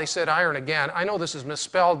 Well, they said iron again. I know this is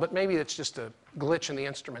misspelled, but maybe it's just a glitch in the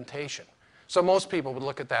instrumentation. So most people would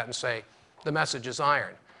look at that and say, the message is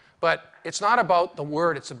iron. But it's not about the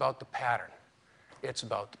word, it's about the pattern. It's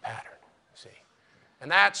about the pattern, see?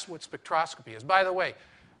 And that's what spectroscopy is. By the way,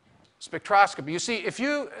 spectroscopy, you see, if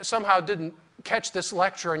you somehow didn't catch this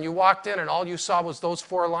lecture and you walked in and all you saw was those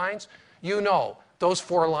 4 lines, you know those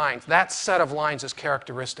 4 lines, that set of lines is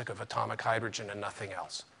characteristic of atomic hydrogen and nothing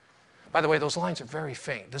else. By the way, those lines are very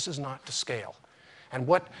faint. This is not to scale. And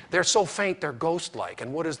they're so faint, they're ghost-like.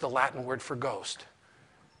 And what is the Latin word for ghost?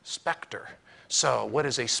 Spectre. So what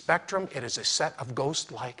is a spectrum? It is a set of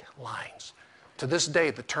ghost-like lines. To this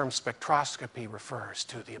day, the term spectroscopy refers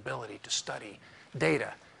to the ability to study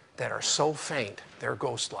data that are so faint, they're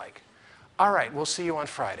ghost-like. All right, we'll see you on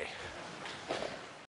Friday.